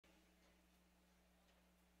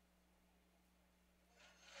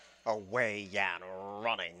Away and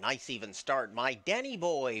running. Nice even start. My Danny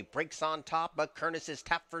Boy breaks on top, but Kernis is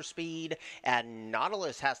tapped for speed, and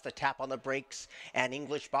Nautilus has to tap on the brakes, and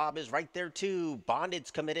English Bob is right there too.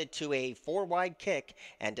 Bonded's committed to a 4-wide kick,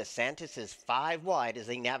 and DeSantis is 5 wide as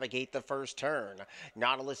they navigate the first turn.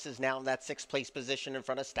 Nautilus is now in that 6th place position in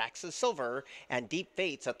front of Stacks of Silver, and Deep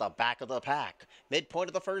Fate's at the back of the pack. Midpoint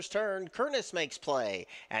of the first turn, Kernis makes play,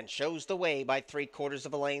 and shows the way by 3/4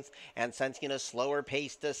 of a length, and sensing a slower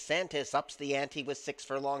pace, DeSantis ups the ante with 6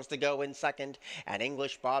 furlongs to go in second, and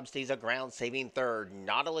English Bob stays a ground-saving third.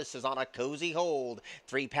 Nautilus is on a cozy hold,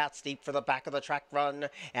 3 pats deep for the back of the track run,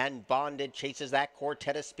 and Bonded chases that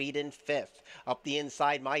quartet of speed in 5th. Up the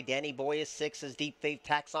inside, My Danny Boy is 6 as Deep Faith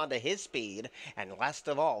tacks onto his speed, and last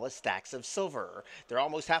of all is Stacks of Silver. They're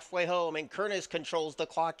almost halfway home, and Kernis controls the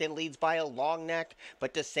clock and leads by a long neck,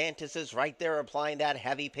 but DeSantis is right there applying that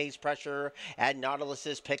heavy pace pressure, and Nautilus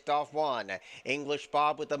is picked off 1. English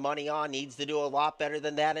Bob with the money on needs to do a lot better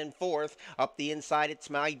than that in 4th. Up the inside, it's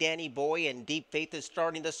My Danny Boy, and Deep Faith is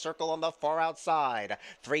starting to circle on the far outside.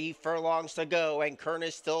 3 furlongs to go, and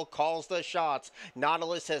Kernis still calls the shots.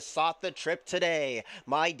 Nautilus has sought the trip today.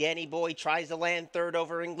 My Danny Boy tries to land third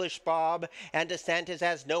over English Bob, and DeSantis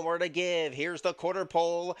has no more to give. Here's the quarter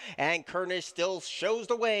pole, and Kernis still shows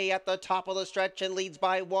the way at the top of the stretch and leads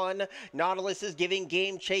by 1. Nautilus is giving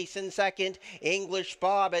game chase in second. English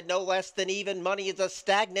Bob at no less than even money is a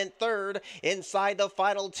stagnant third inside the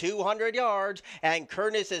final 200 yards, and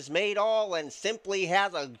Kernis has made all and simply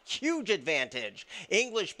has a huge advantage.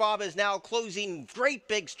 English Bob is now closing great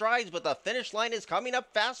big strides, but the finish line is coming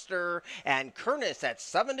up faster, and Kernis at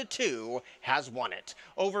 7-2 has won it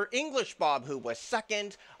over English Bob, who was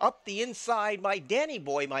second. Up the inside, My Danny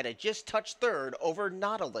Boy might have just touched third over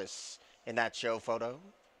Nautilus in that show photo.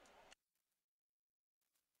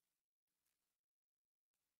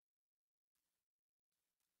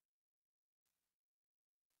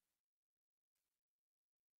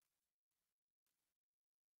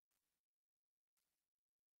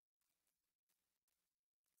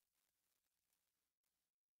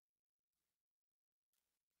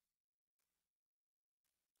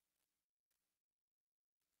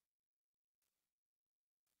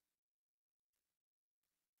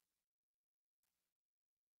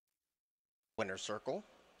 Winner circle,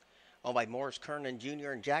 owned by Morris Kernan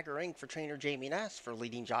Jr. and Jagger Inc. for trainer Jamie Ness, for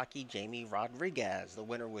leading jockey Jamie Rodriguez. The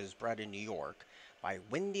winner was bred in New York by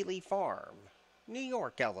Windy Lee Farm, New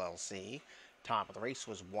York LLC. Top of the race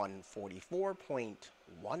was 144.1,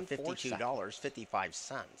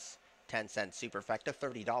 $52.55. 10-cent superfecta,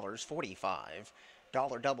 $30.45.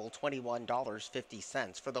 Dollar double,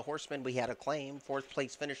 $21.50. For the horseman, we had a claim. 4th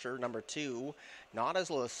place finisher, number 2.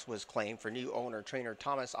 Nautilus was claimed for new owner, trainer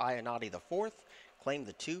Thomas Iannotti IV. Claimed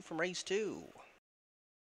the 2 from race 2.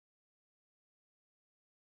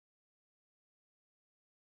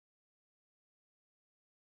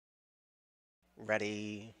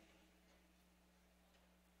 Ready.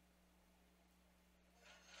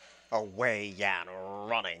 Away and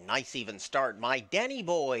running. Nice even start. My Danny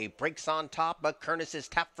Boy breaks on top, but Kernis is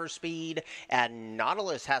tapped for speed, and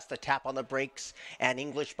Nautilus has to tap on the brakes, and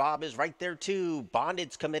English Bob is right there too.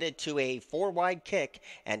 Bonded's committed to a 4-wide kick,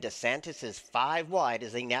 and DeSantis is 5 wide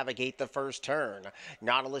as they navigate the first turn.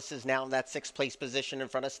 Nautilus is now in that 6th place position in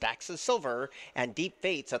front of Stacks of Silver, and Deep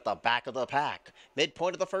Fate's at the back of the pack.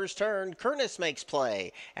 Midpoint of the first turn, Kernis makes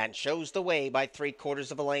play, and shows the way by 3/4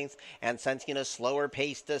 of a length, and sensing a slower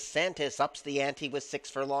pace, DeSantis ups the ante with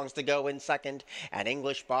 6 furlongs to go in second, and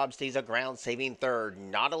English Bob stays a ground-saving third.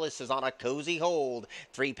 Nautilus is on a cozy hold,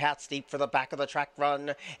 3 pats deep for the back of the track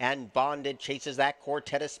run, and Bonded chases that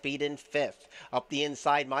quartet of speed in 5th. Up the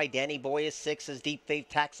inside, My Danny Boy is 6 as Deep Faith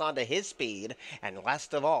tacks onto his speed, and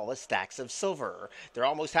last of all is Stacks of Silver. They're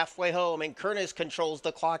almost halfway home, and Kernis controls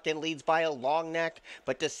the clock and leads by a long neck,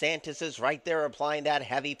 but DeSantis is right there applying that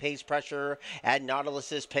heavy pace pressure, and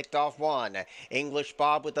Nautilus is picked off 1. English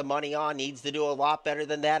Bob with the money on needs to do a lot better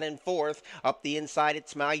than that in 4th. Up the inside,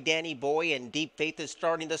 it's My Danny Boy, and Deep Faith is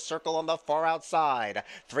starting to circle on the far outside.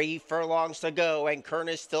 3 furlongs to go, and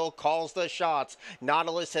Kernis still calls the shots.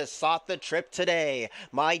 Nautilus has sought the trip today.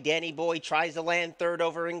 My Danny Boy tries to land third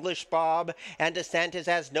over English Bob, and DeSantis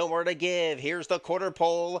has no more to give. Here's the quarter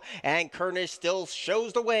pole, and Kernis still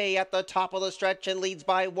shows the way at the top of the stretch and leads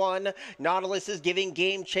by 1. Nautilus is giving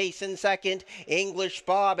game chase in second. English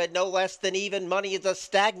Bob at no less than even money is a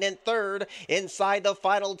stagnant third inside inside the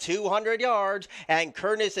final 200 yards, and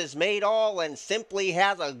Curtis has made all and simply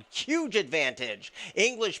has a huge advantage.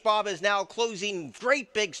 English Bob is now closing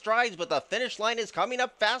great big strides, but the finish line is coming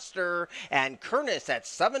up faster, and Curtis at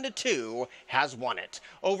 7-2 has won it.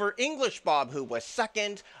 Over English Bob, who was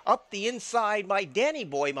second. Up the inside, my Danny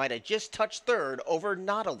Boy might have just touched third over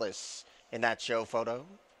Nautilus in that show photo.